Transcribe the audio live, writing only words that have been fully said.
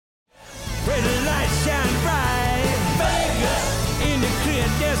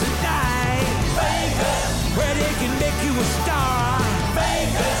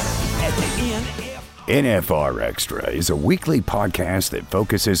NFR Extra is a weekly podcast that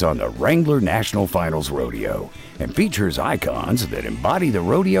focuses on the Wrangler National Finals Rodeo and features icons that embody the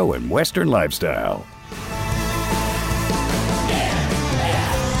rodeo and Western lifestyle.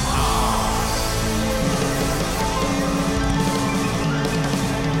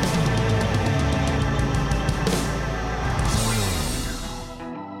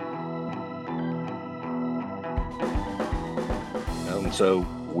 So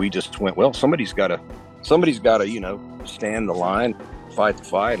we just went, well, somebody's got to, stand the line, fight the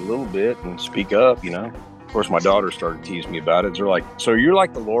fight a little bit and speak up, Of course, my daughter started teasing me about it. They're like, so you're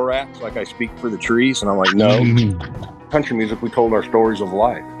like the Lorax, like I speak for the trees? And I'm like, no. Country music, we told our stories of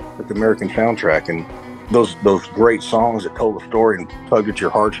life, like the American soundtrack, and those great songs that told the story and tugged at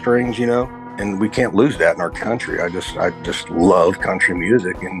your heartstrings, and we can't lose that in our country. I just love country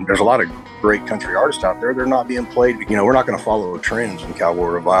music, and there's a lot of great country artists out there. They're not being played. We're not going to follow trends in Cowboy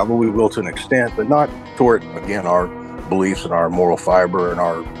Revival. We will to an extent, but not toward, again, our beliefs and our moral fiber and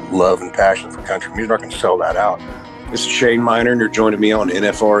our love and passion for country music. We're not going to sell that out. This is Shane Miner, and you're joining me on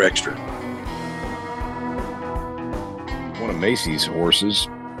NFR Extra. One of Macy's horses,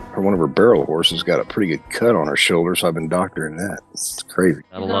 or one of her barrel horses, got a pretty good cut on her shoulder, so I've been doctoring that. It's crazy.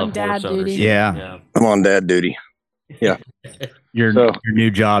 I'm on dad duty. Yeah. I'm on dad duty. Yeah. Your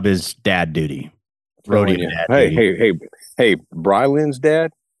new job is dad duty. Rodeo dad duty. Hey, Brylin's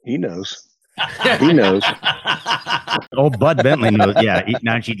dad, he knows. He knows. Oh, Bud Bentley knows. Yeah.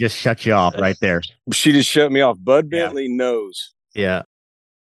 Now she just shut you off right there. She just shut me off. Bud Bentley knows. Yeah.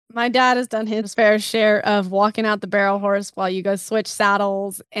 My dad has done his fair share of walking out the barrel horse while you go switch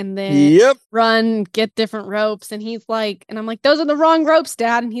saddles and then run, get different ropes. And he's like, and I'm like, those are the wrong ropes,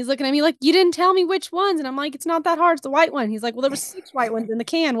 Dad. And he's looking at me like, you didn't tell me which ones. And I'm like, it's not that hard. It's the white one. He's like, well, there were 6 white ones in the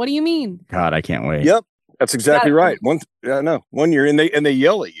can. What do you mean? God, I can't wait. Yep. That's exactly right. One year, and they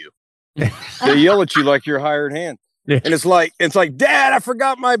yell at you. They yell at you like you're a hired hand. Yeah. And it's like, Dad, I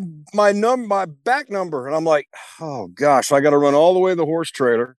forgot my back number. And I'm like, oh gosh, I got to run all the way to the horse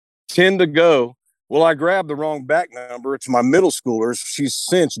trailer. 10 to go. Well, I grabbed the wrong back number. It's my middle schooler's. She's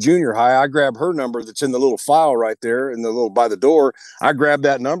since junior high. I grab her number that's in the little file right there in the little by the door. I grabbed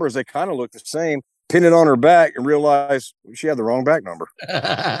that number as they kind of look the same, pin it on her back, and realize she had the wrong back number.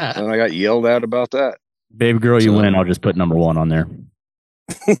 And I got yelled at about that. Baby girl, you win. I'll just put number 1 on there.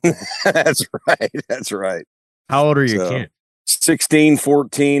 That's right. That's right. How old are your kids? 16,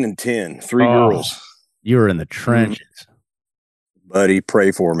 14, and 10. 3 girls. You were in the trenches. Buddy,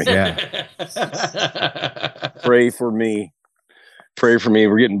 pray for me. Yeah. Pray for me. Pray for me.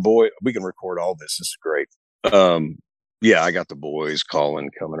 We're getting we can record all this. This is great. Yeah, I got the boys calling,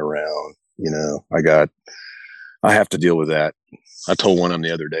 coming around. I have to deal with that. I told one of them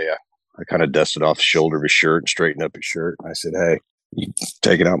the other day, I kind of dusted off the shoulder of his shirt and straightened up his shirt. And I said, hey, you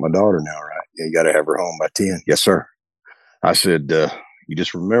taking out my daughter now, right? Yeah, you got to have her home by 10. Yes, sir. I said, you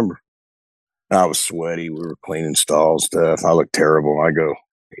just remember. I was sweaty. We were cleaning stalls stuff. I looked terrible. I go,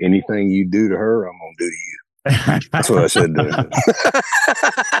 anything you do to her, I'm going to do to you. That's what I said to him.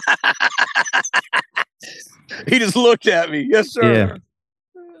 He just looked at me. Yes, sir. Yeah.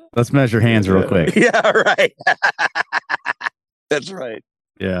 Let's measure hands real quick. Yeah, right. That's right.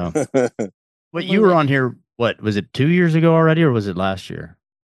 Yeah. But you were on here, what, was it 2 years ago already, or was it last year?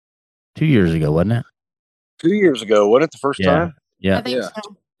 2 years ago, wasn't it? 2 years ago. Wasn't it the first time? Yeah. I think so.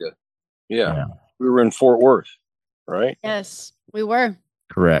 Yeah. We were in Fort Worth, right? Yes, we were.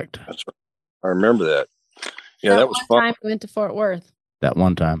 Correct. That's right. I remember that. Yeah, that was fun. Time we went to Fort Worth. That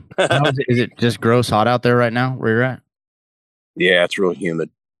one time. Is it just gross hot out there right now where you're at? Yeah, it's real humid.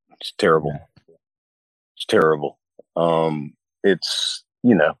 It's terrible. It's terrible. It's,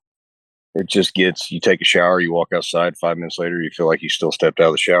 it just gets, you take a shower, you walk outside, 5 minutes later, you feel like you still stepped out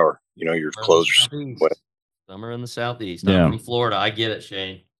of the shower. Your clothes are wet. Summer in the Southeast. I'm from Florida. I get it,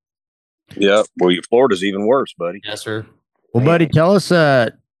 Shane. Yeah. Well, Florida's even worse, buddy. Yes, sir. Well, buddy, tell us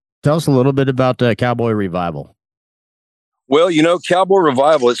a little bit about Cowboy Revival. Well, Cowboy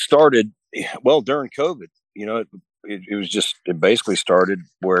Revival, it started, during COVID. It basically started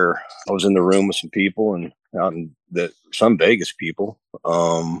where I was in the room with some people and some Vegas people,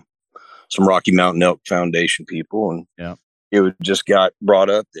 some Rocky Mountain Elk Foundation people. And it just got brought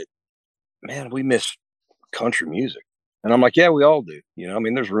up that, man, we miss country music. And I'm like, yeah, we all do.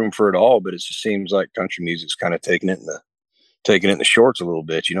 There's room for it all, but it just seems like country music's kind of taking it in the shorts a little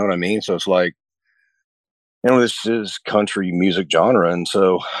bit. You know what I mean? So it's like, this is country music genre. And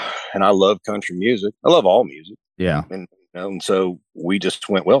I love country music. I love all music. Yeah. And so we just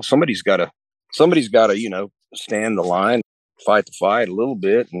went, well, somebody's got to, stand the line, fight the fight a little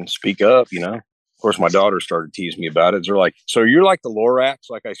bit and speak up, course, my daughter started teasing me about it. They're like, "So you're like the Lorax,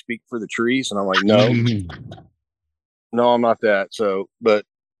 like I speak for the trees?" And I'm like, "No, no, I'm not that." So, but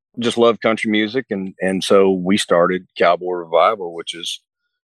just love country music, and so we started Cowboy Revival, which is,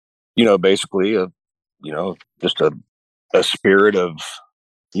 basically just a spirit of,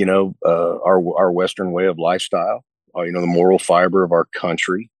 our Western way of lifestyle. The moral fiber of our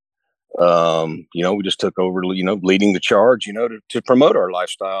country. We just took over, leading the charge, to promote our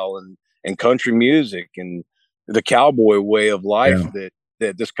lifestyle and country music and the cowboy way of life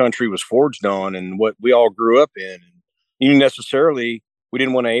that this country was forged on and what we all grew up in. And we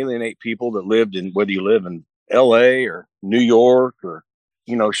didn't want to alienate people that lived in, whether you live in LA or New York or,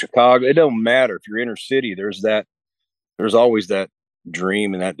 Chicago. It don't matter if you're inner city. There's always that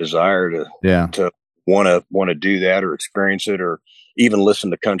dream and that desire to want to do that or experience it or even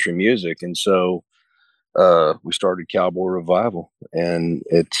listen to country music. And so we started Cowboy Revival, and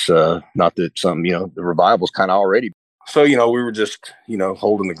it's not that the revival's kind of already. So, we were just,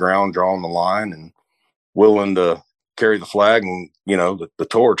 holding the ground, drawing the line and willing to carry the flag and, the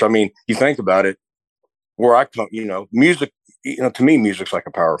torch. I mean, you think about it, where I come, music, to me, music's like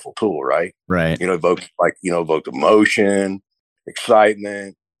a powerful tool, right? Right. Evoke emotion,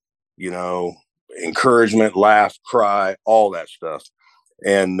 excitement, encouragement, laugh, cry, all that stuff.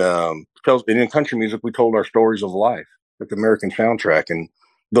 And in country music, we told our stories of life, like the American soundtrack, and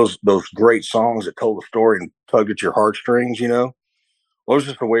those great songs that told the story and tugged at your heartstrings. Well, it was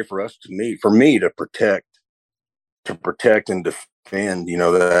just a way for me to protect and defend,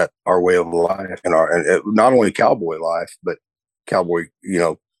 that our way of life and not only cowboy life, but cowboy,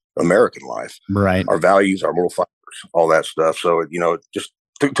 American life, right? Our values, our moral fibers, all that stuff. So, just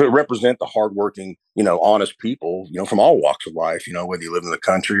to represent the hardworking, honest people, from all walks of life, whether you live in the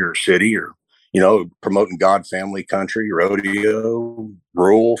country or city or, promoting God, family, country, rodeo,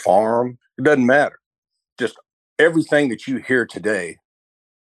 rural, farm, it doesn't matter. Just everything that you hear today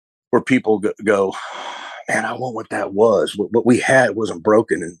where people go, man, I want what that was. What we had wasn't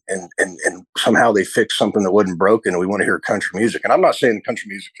broken, and somehow they fixed something that wasn't broken, and we want to hear country music. And I'm not saying country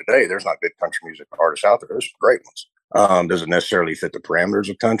music today, there's not good country music artists out there. There's some great ones. Does it necessarily fit the parameters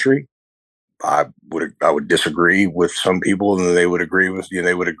of country? I would disagree with some people, and they would agree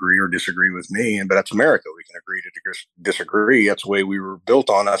or disagree with me. But that's America. We can agree to disagree. That's the way we were built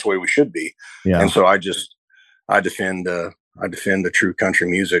on. That's the way we should be. Yeah. And so I defend the true country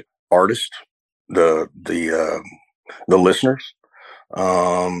music artist, the listeners,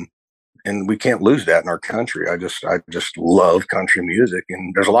 and we can't lose that in our country. I just love country music,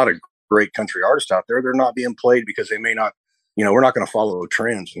 and there's a lot of great country artists out there. They're not being played because they may not. We're not going to follow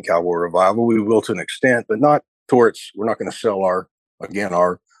trends in Cowboy Revival. We will to an extent, but not towards. We're not going to sell our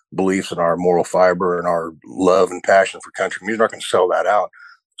beliefs and our moral fiber and our love and passion for country music. We're not going to sell that out.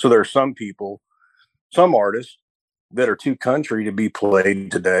 So there are some people, some artists that are too country to be played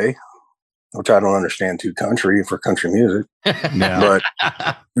today, which I don't understand too country for country music. but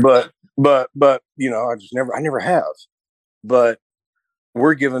I never have. But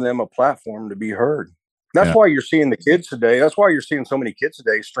we're giving them a platform to be heard. That's why you're seeing the kids today. That's why you're seeing so many kids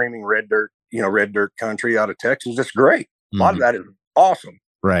today streaming Red Dirt country out of Texas. It's great. A lot of that is awesome.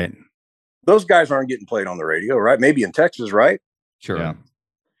 Right. Those guys aren't getting played on the radio, right? Maybe in Texas, right? Sure. Yeah.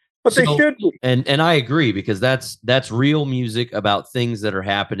 But they should be. And I agree, because that's real music about things that are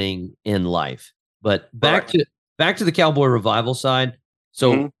happening in life. But back to the Cowboy Revival side.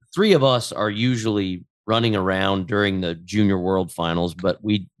 So three of us are usually running around during the Junior World Finals, but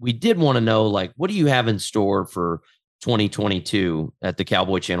we did want to know, like, what do you have in store for 2022 at the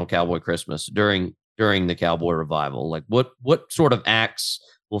Cowboy Channel Cowboy Christmas during the Cowboy Revival? Like, what sort of acts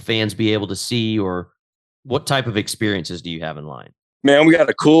will fans be able to see, or what type of experiences do you have in line? Man, we got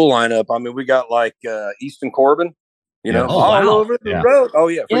a cool lineup. I mean, we got like Easton Corbin, all over the road. Oh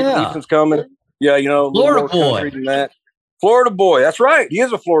yeah, Easton's coming. Yeah, Florida boy. Than that. Florida boy. That's right. He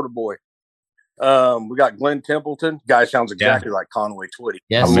is a Florida boy. We got Glenn Templeton. Guy sounds exactly like Conway Twitty.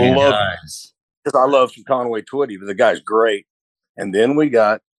 Yes, because I love some Conway Twitty, but the guy's great. And then we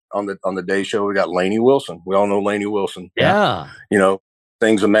got on the day show, we got Lainey Wilson. We all know Lainey Wilson. Yeah.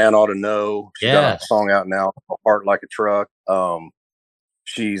 Things a man ought to know. She's got a song out now, Heart Like a Truck.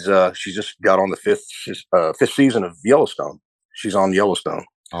 She's just got on the fifth season of Yellowstone. She's on Yellowstone.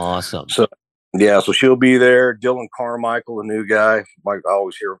 Awesome. So she'll be there. Dylan Carmichael, the new guy. Like, I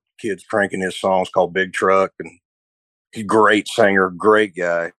always hear kids cranking his songs, called Big Truck, and he's a great singer, great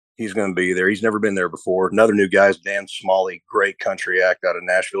guy. He's going to be there. He's never been there before. Another new guy is Dan Smalley, great country act out of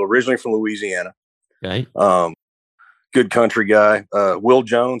Nashville, originally from Louisiana. Okay. Good country guy. Will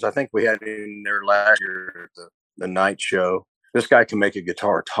Jones, I think we had in there last year at the night show. This guy can make a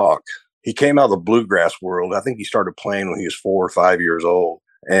guitar talk. he came out of the bluegrass world. I think he started playing when he was 4 or 5 years old.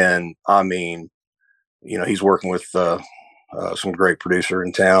 And I mean, he's working with some great producer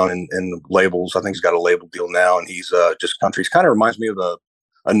in town and labels. I think he's got a label deal now, and he's just country. He kind of reminds me of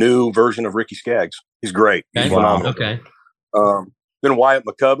a new version of Ricky Skaggs. He's great. He's phenomenal. Okay. Then Wyatt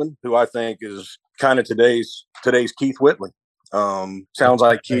McCubbin, who I think is kind of today's Keith Whitley. Sounds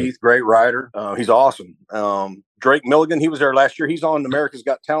like Keith, great writer. He's awesome. Drake Milligan, he was there last year. He's on America's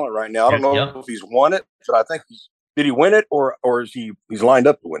Got Talent right now. I don't know if he's won it, but I think did he win it or is he's lined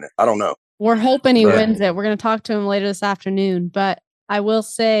up to win it? I don't know. We're hoping he wins it. We're going to talk to him later this afternoon, but I will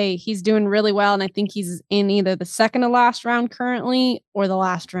say he's doing really well. And I think he's in either the second to last round currently or the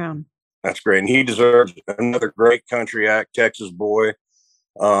last round. That's great. And he deserves another great country act, Texas boy.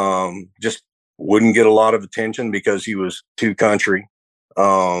 Just wouldn't get a lot of attention because he was too country.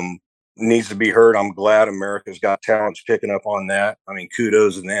 Needs to be heard. I'm glad America's Got Talent's picking up on that. I mean,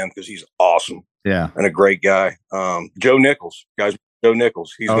 kudos to them because he's awesome. Yeah. And a great guy. Joe Nichols, guys. Joe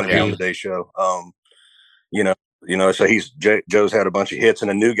Nichols. He's going to be on today's show. So Joe's had a bunch of hits,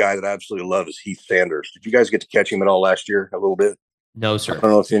 and a new guy that I absolutely love is Heath Sanders. Did you guys get to catch him at all last year? A little bit? No, sir. I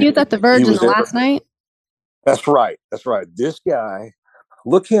don't know if he was at the Virgin last night. That's right. This guy,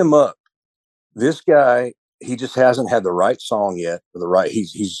 look him up. This guy, he just hasn't had the right song yet.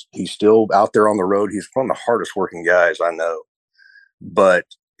 He's still out there on the road. He's one of the hardest working guys I know, but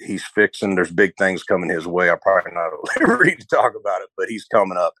he's fixing. There's big things coming his way. I'm probably not at liberty to talk about it, but he's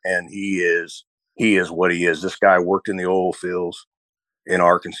coming up, and he is what he is. This guy worked in the oil fields in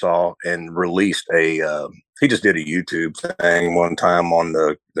Arkansas and released he just did a YouTube thing one time on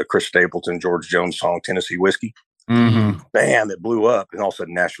the Chris Stapleton, George Jones song, Tennessee Whiskey. Mm-hmm. Bam, it blew up. And all of a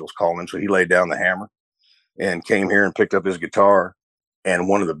sudden Nashville's calling him. So he laid down the hammer and came here and picked up his guitar. And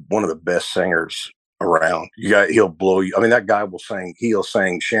one of the best singers around. He'll blow you. I mean, that guy he'll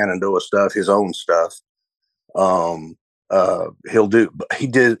sing Shenandoah stuff, his own stuff. He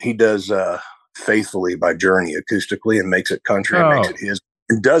does Faithfully by Journey acoustically and makes it country and makes it his,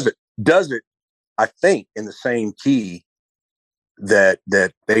 and does it I think in the same key that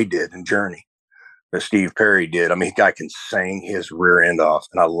they did in Journey, that Steve Perry did. I mean, the guy can sing his rear end off,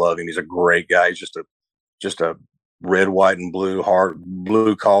 and I love him. He's a great guy. He's just a red, white, and blue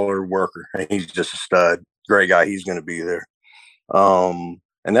blue collar worker, and he's just a stud. Great guy. He's going to be there. And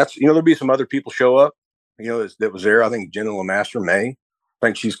that's, there'll be some other people show up, that was there. I think Jenna LeMaster May. I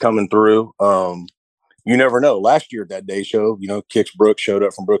think she's coming through. You never know. Last year at that day show, Kix Brooks showed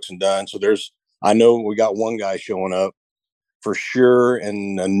up from Brooks and Dunn. So I know we got one guy showing up for sure,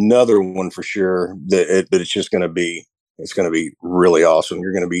 and another one for sure. But it's just going to be really awesome.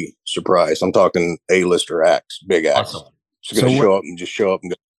 You're going to be surprised. I'm talking A-lister acts, big acts. Awesome. Just going to show up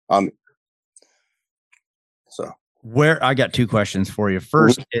and go. Where I got two questions for you.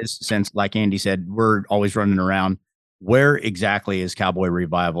 First is, since like Andy said, we're always running around, where exactly is Cowboy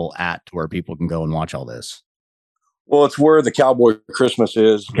Revival at where people can go and watch all this? Well, it's where the Cowboy Christmas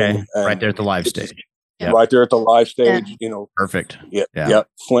is. Okay. Right there at the live stage. Yep. Right there at the live stage, Perfect. Yeah.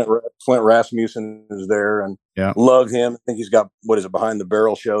 Flint Rasmussen is there, and love him. I think he's got, Behind the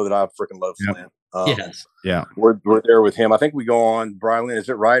Barrel show that I freaking love. Flint. Yes. Yeah. We're there with him. I think we go on, Brian, is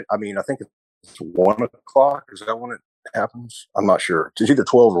it right? I mean, I think it's 1 o'clock. Is that when it happens? I'm not sure. It's either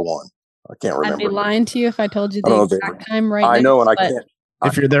 12 or 1. I can't remember. I'd be lying to you if I told you the exact time right now. I know, and I can't.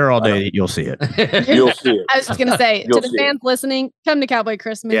 If you're there all day, you'll see it. You'll see it. I was just going to say, to the fans listening, come to Cowboy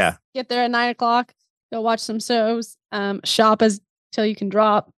Christmas. Yeah. Get there at 9 o'clock. Go watch some shows. Shop till you can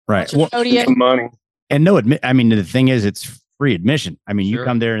drop. Right. Some money. And the thing is, it's free admission. I mean, you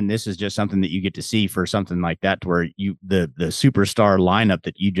come there and this is just something that you get to see for something like that, to where the superstar lineup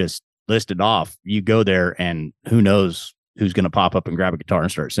that you just listed off, you go there and who knows who's going to pop up and grab a guitar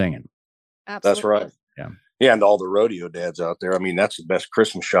and start singing. Absolutely. That's right. Yeah. Yeah. And all the rodeo dads out there. I mean, that's the best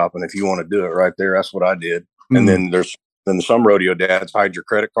Christmas shopping. If you want to do it right there, that's what I did. Mm-hmm. And then there's some rodeo dads hide your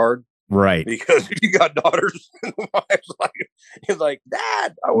credit card. Right. Because if you got daughters and wives, he's like,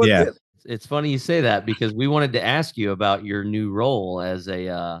 Dad, I want this. It's funny you say that, because we wanted to ask you about your new role as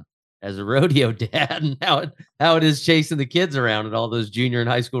a rodeo dad and how it is chasing the kids around at all those junior and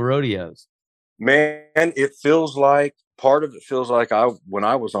high school rodeos. Man, it feels like, part of it feels like when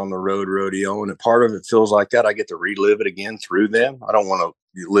I was on the road rodeo, and part of it feels like that I get to relive it again through them. I don't want to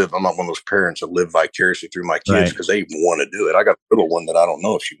I'm not one of those parents that live vicariously through my kids because they want to do it. I got a little one that I don't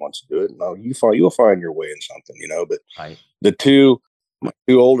know if she wants to do it. No, you'll find your way in something, but my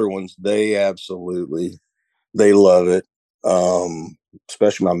two older ones, they love it.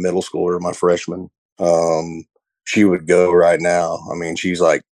 Especially my middle schooler, my freshman. She would go right now. I mean, she's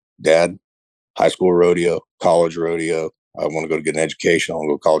like, Dad, high school rodeo, college rodeo, I want to go to get an education. I want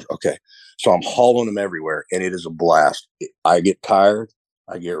to go to college. Okay. So I'm hauling them everywhere, and it is a blast. I get tired.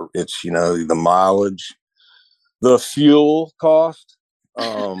 It's, the mileage, the fuel cost,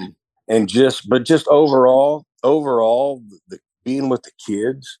 and just overall, being with the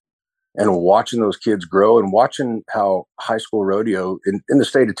kids and watching those kids grow and watching how high school rodeo in the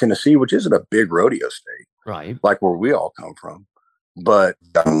state of Tennessee, which isn't a big rodeo state, right? Like where we all come from, but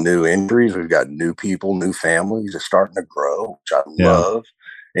got new injuries. We've got new people, new families are starting to grow, which I love.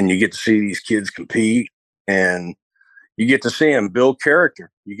 And you get to see these kids compete, and you get to see them build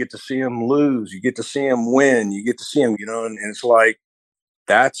character. You get to see them lose. You get to see them win. You get to see them, and it's like,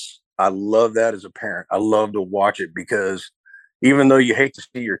 I love that as a parent. I love to watch it, because even though you hate to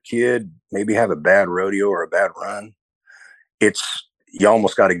see your kid maybe have a bad rodeo or a bad run, you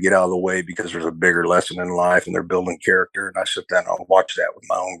almost got to get out of the way, because there's a bigger lesson in life, and they're building character. And I sit down and I'll watch that with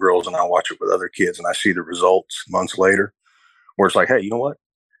my own girls, and I watch it with other kids, and I see the results months later, where it's like, hey, you know what?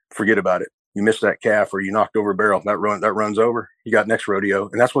 Forget about it. You missed that calf, or you knocked over a barrel. That runs over. You got next rodeo.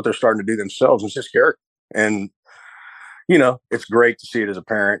 And that's what they're starting to do themselves. It's just character. And, it's great to see it as a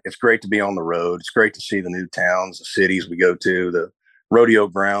parent. It's great to be on the road. It's great to see the new towns, the cities we go to, the rodeo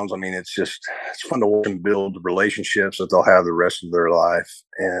grounds. I mean, it's fun to watch them build relationships that they'll have the rest of their life.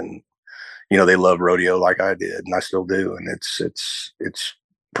 And, they love rodeo like I did, and I still do. And it's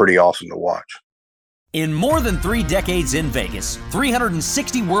pretty awesome to watch. In more than 3 decades in Vegas,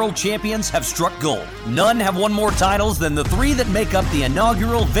 360 world champions have struck gold. None have won more titles than the 3 that make up the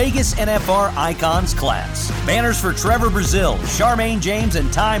inaugural Vegas NFR Icons class. Banners for Trevor Brazile, Charmaine James,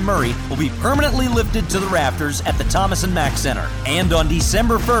 and Ty Murray will be permanently lifted to the rafters at the Thomas & Mack Center. And on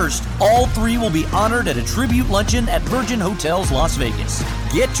December 1st, all 3 will be honored at a tribute luncheon at Virgin Hotels Las Vegas.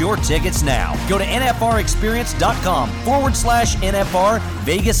 Get your tickets now. Go to nfrexperience.com/NFR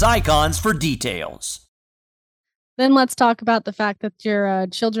Vegas Icons for details. Then let's talk about the fact that your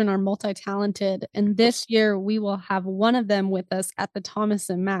children are multi-talented. And this year we will have one of them with us at the Thomas &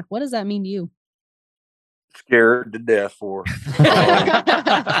 Mack. What does that mean to you? Scared to death for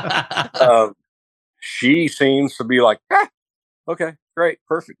her. She seems to be like, okay, great,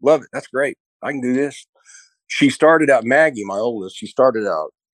 perfect, love it, that's great, I can do this. She started out, Maggie, my oldest, she started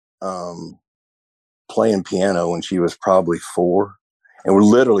out playing piano when she was probably 4. And we're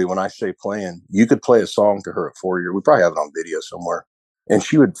literally, when I say playing, you could play a song to her at 4 years. We probably have it on video somewhere. And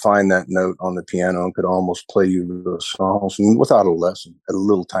she would find that note on the piano and could almost play you those songs without a lesson, a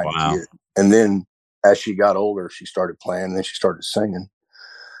little tiny kid. And then as she got older, she started playing, and then she started singing.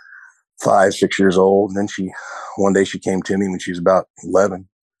 5, 6 years old. And then one day she came to me when she was about 11,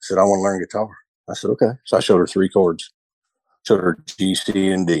 said, I want to learn guitar. I said, okay. So I showed her 3 chords. Showed her G, C,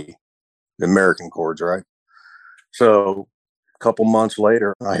 and D, the American chords, right? So a couple months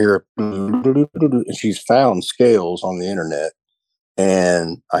later, I hear her, and she's found scales on the internet,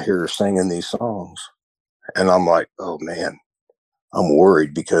 and I hear her singing these songs. And I'm like, oh man, I'm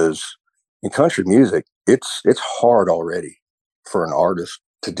worried, because in country music, it's hard already for an artist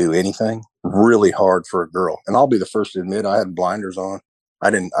to do anything. Really hard for a girl. And I'll be the first to admit, I had blinders on. I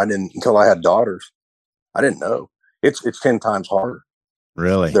didn't until I had daughters. I didn't know. It's 10 times harder.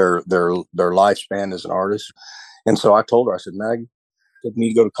 Really? Their lifespan as an artist. And so I told her, I said, Maggie, you need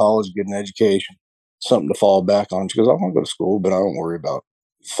to go to college, get an education, something to fall back on. She goes, I want to go to school, but I don't worry about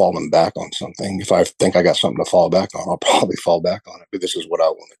falling back on something. If I think I got something to fall back on, I'll probably fall back on it. But this is what I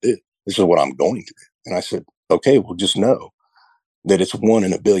want to do. This is what I'm going to do. And I said, okay, well, just know that it's 1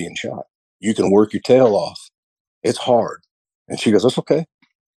 in a billion shot. You can work your tail off. It's hard. And she goes, that's okay.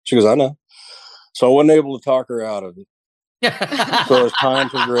 She goes, I know. So I wasn't able to talk her out of it. So as time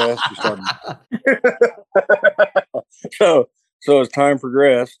progressed, she started. so as time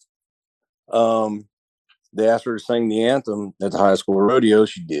progressed, they asked her to sing the anthem at the high school rodeo.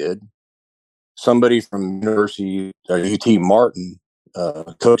 She did. Somebody from University UT Martin,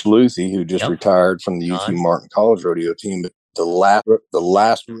 Coach Luthi, who just retired from the UT Martin College Rodeo team, the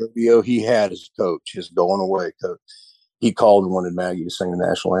last rodeo he had as coach, his going away coach, he called and wanted Maggie to sing the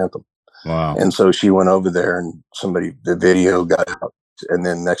national anthem. Wow. And so she went over there, and the video got out. And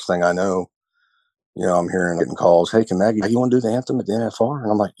then next thing I know, I'm getting calls. Hey, can Maggie, you want to do the anthem at the NFR?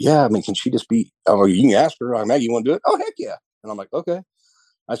 And I'm like, yeah, I mean, can she just be, you can ask her, Maggie, you want to do it? Oh, heck yeah. And I'm like, okay.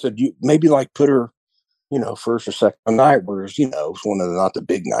 I said, you maybe put her, first or second night, where it's one of not the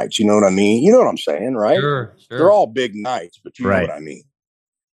big nights. You know what I mean? You know what I'm saying, right? Sure. They're all big nights, but you know what I mean.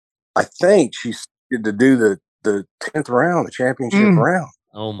 I think she's to do the 10th round, the championship round.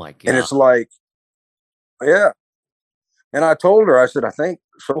 Oh my God. And it's like, yeah. And I told her, I said, I think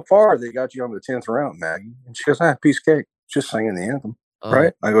so far they got you on the 10th round, Maggie. And she goes, piece of cake, just singing the anthem.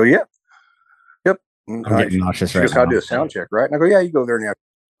 Right? I go, yeah. Yep. I'm getting nauseous right now. She goes, "How to do a sound check, right?" And I go, "Yeah, you go there and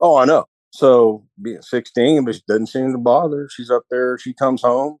oh, I know." So being 16, but she doesn't seem to bother. She's up there. She comes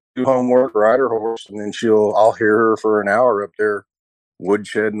home, do homework, ride her horse, and then I'll hear her for an hour up there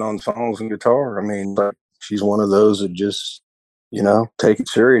woodshedding on songs and guitar. I mean, but she's one of those that just, take it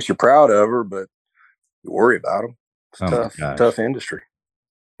serious. You're proud of her, but you worry about them. It's tough industry.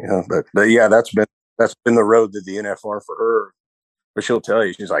 But yeah, that's been the road to the NFR for her. But she'll tell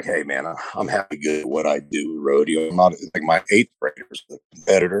you, she's like, "Hey, man, I'm happy good at what I do with rodeo. I'm not like my 8th grader's the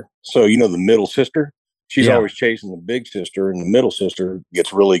competitor. So, the middle sister, she's always chasing the big sister, and the middle sister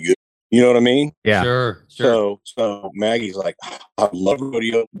gets really good. You know what I mean? Yeah. Sure. So Maggie's like, "I love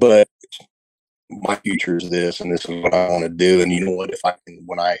rodeo, but my future is this, and this is what I want to do. And you know what? If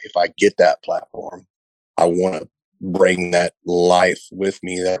I get that platform, I want to bring that life with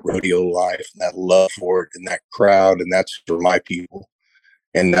me, that rodeo life, and that love for it, and that crowd, and that's for my people,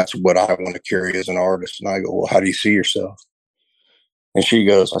 and that's what I want to carry as an artist." And I go, "Well, how do you see yourself?" And she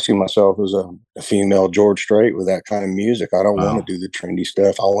goes, "I see myself as a female George Strait with that kind of music. I don't want to do the trendy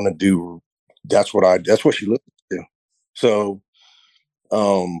stuff. I want to do that's what she listens to." So,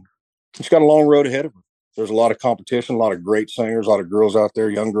 she's got a long road ahead of her. There's a lot of competition, a lot of great singers, a lot of girls out there,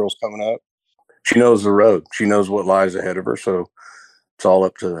 young girls coming up. She knows the road. She knows what lies ahead of her. So it's all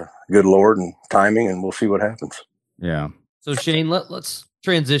up to the good Lord and timing, and we'll see what happens. Yeah. So Shane, let's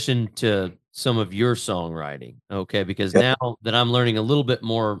transition to some of your songwriting. Okay. Because now that I'm learning a little bit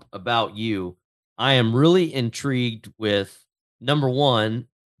more about you, I am really intrigued with, number one,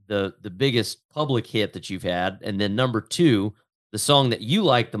 the biggest public hit that you've had. And then number two, the song that you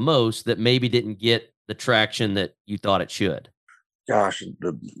like the most that maybe didn't get the traction that you thought it should. Gosh,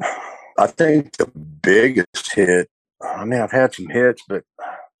 I think the biggest hit, I mean, I've had some hits, but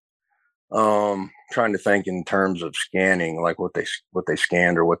trying to think in terms of scanning, like what they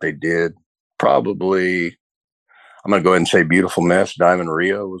scanned or what they did. Probably, I'm going to go ahead and say Beautiful Mess, Diamond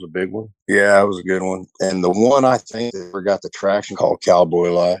Rio was a big one. Yeah, it was a good one. And the one I think that never got the traction called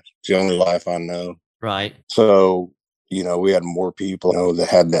Cowboy Life. It's the only life I know. Right. So, we had more people that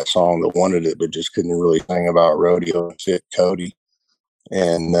had that song that wanted it, but just couldn't really sing about rodeo and fit Cody.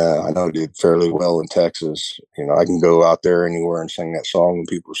 And I know it did fairly well in Texas. I can go out there anywhere and sing that song and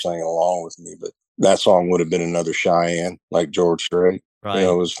people are singing along with me. But that song would have been another Cheyenne, like George Strait. Right.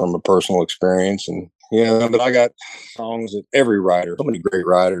 It was from a personal experience. And, but I got songs that every writer, so many great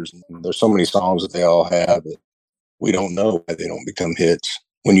writers, and there's so many songs that they all have that we don't know why they don't become hits.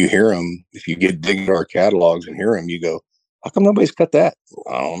 When you hear them, if you get digging our catalogs and hear them, you go, "How come nobody's cut that?"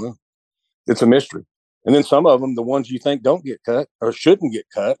 I don't know. It's a mystery. And then some of them, the ones you think don't get cut or shouldn't get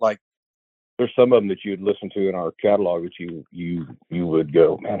cut, like there's some of them that you'd listen to in our catalog that you would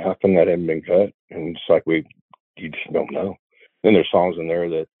go, "Man, how come that hasn't been cut?" And it's like you just don't know. Then there's songs in there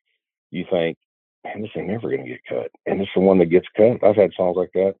that you think, "Man, this ain't never going to get cut," and it's the one that gets cut. I've had songs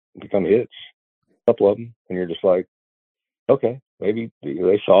like that become hits, a couple of them, and you're just like, okay, maybe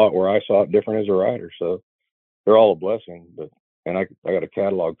they saw it where I saw it different as a writer. So they're all a blessing. And I got a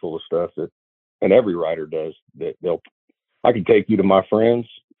catalog full of stuff and every writer does, that I can take you to my friends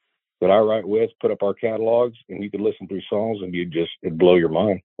that I write with, put up our catalogs, and you could listen through songs and it'd blow your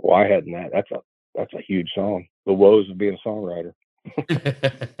mind. Why hadn't that? That's a huge song. The woes of being a songwriter.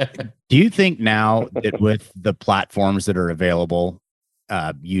 Do you think now that with the platforms that are available,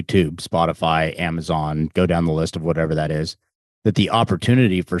 YouTube, Spotify, Amazon, go down the list of whatever that is, that the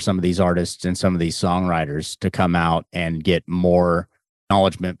opportunity for some of these artists and some of these songwriters to come out and get more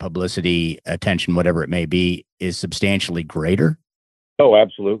acknowledgement, publicity, attention, whatever it may be, is substantially greater? Oh,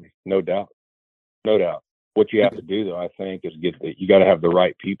 absolutely. No doubt. What you have to do, though, I think, is you got to have the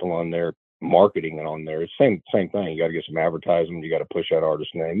right people on there, marketing it on there. It's same thing. You got to get some advertisement. You got to push that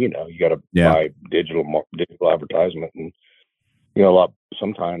artist name. You got to buy digital advertisement, and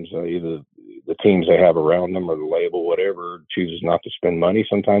sometimes either the teams they have around them or the label, whatever, chooses not to spend money.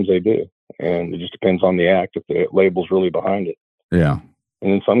 Sometimes they do, and it just depends on the act if the label's really behind it. Yeah.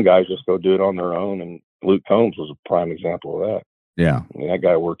 And then some guys just go do it on their own, and Luke Combs was a prime example of that. Yeah. I mean, that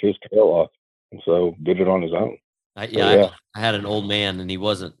guy worked his tail off, and so did it on his own. I had an old man, and he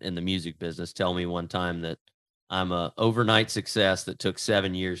wasn't in the music business, tell me one time that I'm a overnight success that took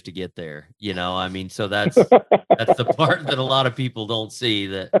 7 years to get there. So that's the part that a lot of people don't see,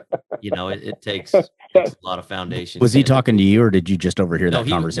 that, it takes a lot of foundation. Was he talking to you, or did you just overhear that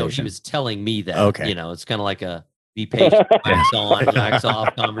conversation? No, he was telling me that. Okay. It's kind of like a be patient, wax on, wax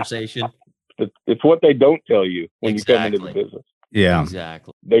off conversation. It's what they don't tell you when you come into the business. Yeah,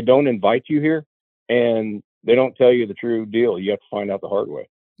 exactly. They don't invite you here, and they don't tell you the true deal. You have to find out the hard way.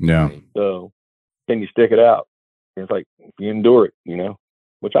 Yeah. So then you stick it out. It's like you endure it,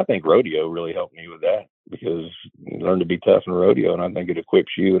 which I think rodeo really helped me with that, because you learn to be tough in rodeo, and I think it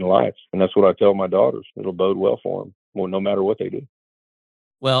equips you in life. And that's what I tell my daughters. It'll bode well for them, well, no matter what they do.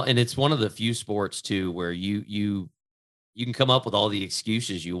 Well, and it's one of the few sports too where you can come up with all the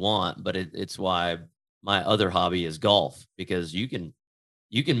excuses you want, but it's why my other hobby is golf, because you can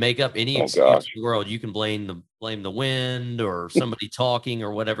make up any excuse in the world. You can blame the wind or somebody talking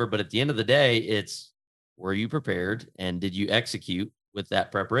or whatever, but at the end of the day, it's, were you prepared and did you execute with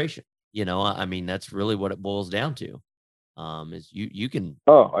that preparation? You know, I mean, that's really what it boils down to. Is you can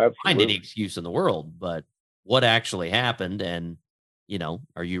find any excuse in the world, but what actually happened, and you know,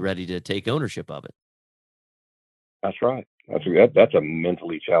 are you ready to take ownership of it? That's right. That's a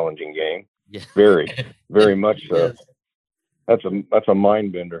mentally challenging game. Yeah. Very, very much so. Yes. That's a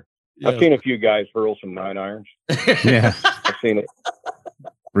mind bender. Yes. I've seen a few guys hurl some 9-irons. Yeah, I've seen it.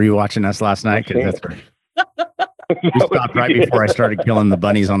 Were you watching us last night? Because we stopped right before I started killing the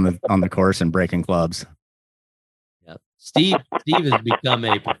bunnies on the course and breaking clubs. Yeah, Steve has become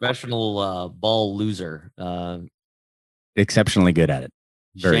a professional ball loser. Exceptionally good at it.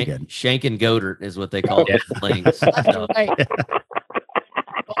 Very good. Shank and Goddard is what they call it.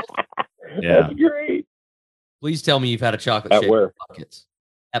 Yeah. That's great. Please tell me you've had a chocolate at shake where?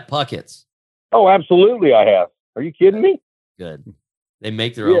 At Puckett's. Oh, absolutely, I have. Are you kidding me? Good. They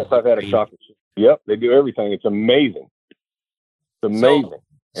make their own. Yes, I've had a chocolate shake. Yep, they do everything. It's amazing. It's amazing.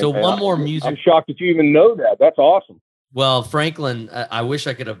 So one more music. I'm shocked that you even know that. That's awesome. Well, Franklin, I wish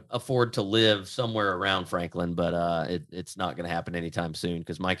I could afford to live somewhere around Franklin, but it's not going to happen anytime soon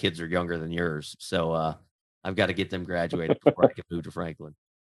because my kids are younger than yours. So I've got to get them graduated before I can move to Franklin.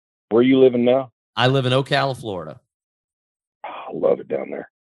 Where are you living now? I live in Ocala, Florida. Oh, I love it down there.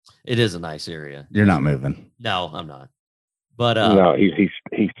 It is a nice area. You're not moving. No, I'm not. But no, he's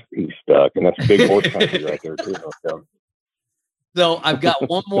stuck, and that's big horse country right there too. So I've got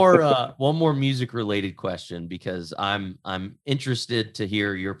one more music related question because I'm interested to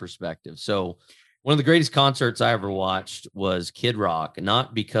hear your perspective. So one of the greatest concerts I ever watched was Kid Rock,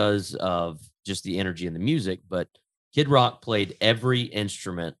 not because of just the energy and the music, but Kid Rock played every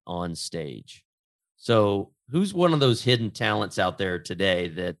instrument on stage. So who's one of those hidden talents out there today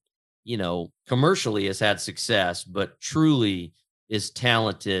that, you know, commercially has had success, but truly is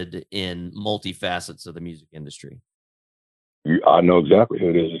talented in multifacets of the music industry? I know exactly who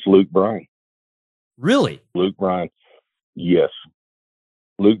it is. It's Luke Bryan. Really? Luke Bryan. Yes.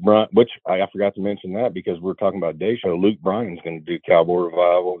 Luke Bryan, which I forgot to mention that because we're talking about day show. Luke Bryan's going to do Cowboy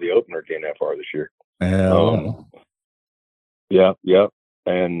Revival, the opener to NFR this year. Yeah.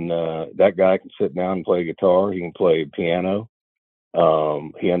 And that guy can sit down and play guitar. He can play piano.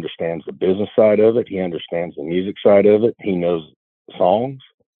 He understands the business side of it. He understands the music side of it. He knows songs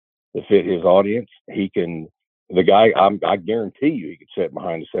that fit his audience. He can. The guy, I guarantee you, he could sit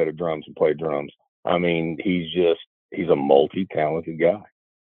behind a set of drums and play drums. I mean, he's a multi-talented guy.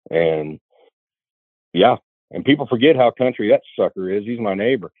 And yeah, and people forget how country that sucker is. He's my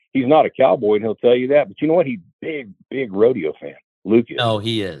neighbor. He's not a cowboy, and he'll tell you that. But you know what? He's big rodeo fan. Luke is. No,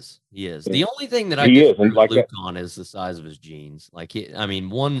 he is. He is. The only thing that I disagree with Luke on is the size of his jeans. Like,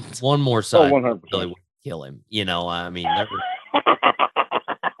 one more size really would kill him. You know, I mean, yeah,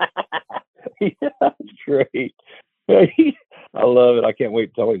 that's great. I love it. I can't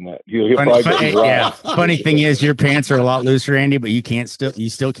wait to tell him that. Funny thing is, your pants are a lot looser, Andy, but you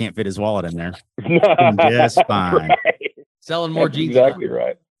still can't fit his wallet in there. Just fine. Right. Selling more jeans. Exactly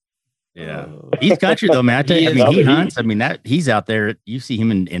right. Yeah, he's country though, man. I tell you, he hunts. I mean, that he's out there. You see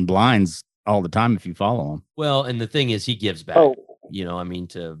him in blinds all the time if you follow him. Well, and the thing is, he gives back. You know, I mean,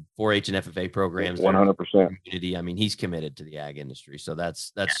 to 4-H and FFA programs, 100%. Community. I mean, he's committed to the ag industry, so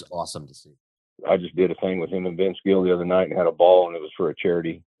that's awesome to see. I just did a thing with him and Vince Gill the other night and had a ball, and it was for a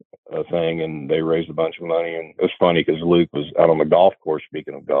charity thing, and they raised a bunch of money. And it was funny because Luke was out on the golf course.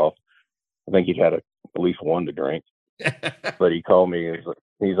 Speaking of golf, I think he'd had at least one to drink, but he called me. And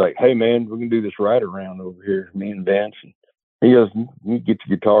he's like, "Hey man, we're gonna do this ride around over here, me and Vince." And he goes, "You get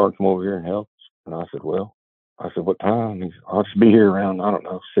your guitar and come over here and help us." And I said, "What time?" He said, "I'll just be here around, I don't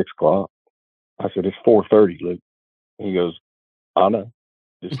know, 6 o'clock." I said, "It's 4:30, Luke." And he goes, "I know.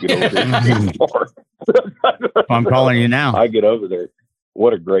 Just get over there." I'm calling you now. I get over there.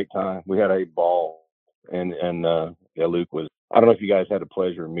 What a great time. We had a ball. And Luke was, I don't know if you guys had the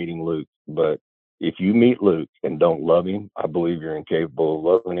pleasure of meeting Luke, but if you meet Luke and don't love him, I believe you're incapable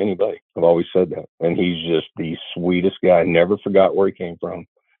of loving anybody. I've always said that. And he's just the sweetest guy. Never forgot where he came from.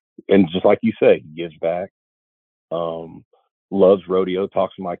 And just like you say, he gives back. Loves rodeo,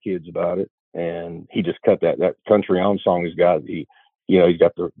 talks to my kids about it. And he just cut that country on song he's got. He's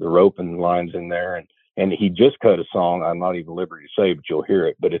got the rope and lines in there, and And he just cut a song. I'm not even liberty to say, but you'll hear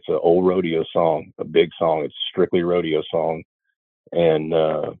it. But it's an old rodeo song, a big song. It's strictly rodeo song. And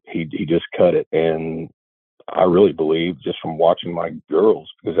he just cut it. And I really believe, just from watching my girls,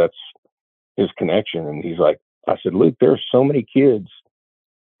 because that's his connection. And he's like, I said, Luke, there are so many kids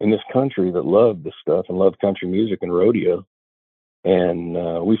in this country that love this stuff and love country music and rodeo. And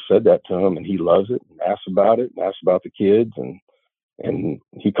we said that to him, and he loves it and asks about it and asks about the kids. And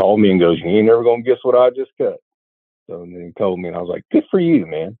he called me and goes, you ain't never going to guess what I just cut. So and then he told me, and I was like, good for you,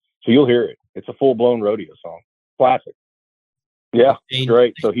 man. So you'll hear it. It's a full-blown rodeo song. Classic. Yeah,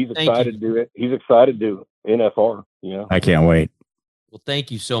 great. So he's excited to do it. He's excited to do NFR, you know. I can't wait. Well,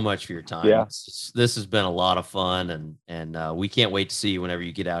 thank you so much for your time. Yeah. This has been a lot of fun, and we can't wait to see you whenever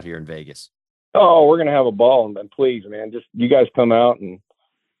you get out here in Vegas. Oh, we're going to have a ball. And please, man, just you guys come out and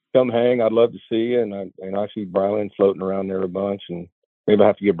come hang. I'd love to see you. And I see Brylan floating around there a bunch, and maybe I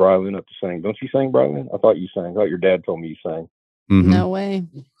have to get Brylan up to sing. Don't you sing, Brylan? I thought you sang. I thought your dad told me you sang. Mm-hmm. No way.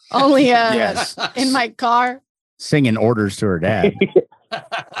 Only yes. In my car. Singing orders to her dad.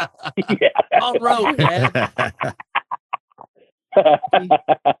 Yeah. On road, Dad.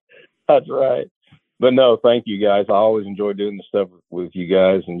 That's right. But no, thank you guys. I always enjoy doing the stuff with you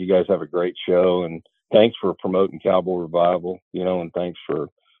guys, and you guys have a great show. And thanks for promoting Cowboy Revival, you know, and thanks for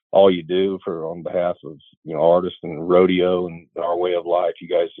all you do on behalf of, you know, artists and rodeo and our way of life. You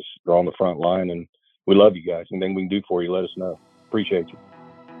guys just are on the front line, and we love you guys. Anything we can do for you, let us know. Appreciate you.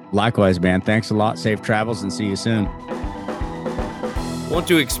 Likewise, man. Thanks a lot. Safe travels, and see you soon. Want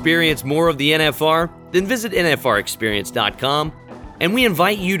to experience more of the NFR? Then visit NFRexperience.com, and we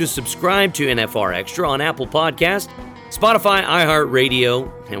invite you to subscribe to NFR Extra on Apple Podcast, Spotify,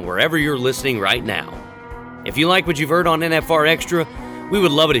 iHeartRadio, and wherever you're listening right now. If you like what you've heard on NFR Extra, we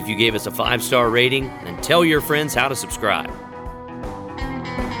would love it if you gave us a 5-star rating and tell your friends how to subscribe.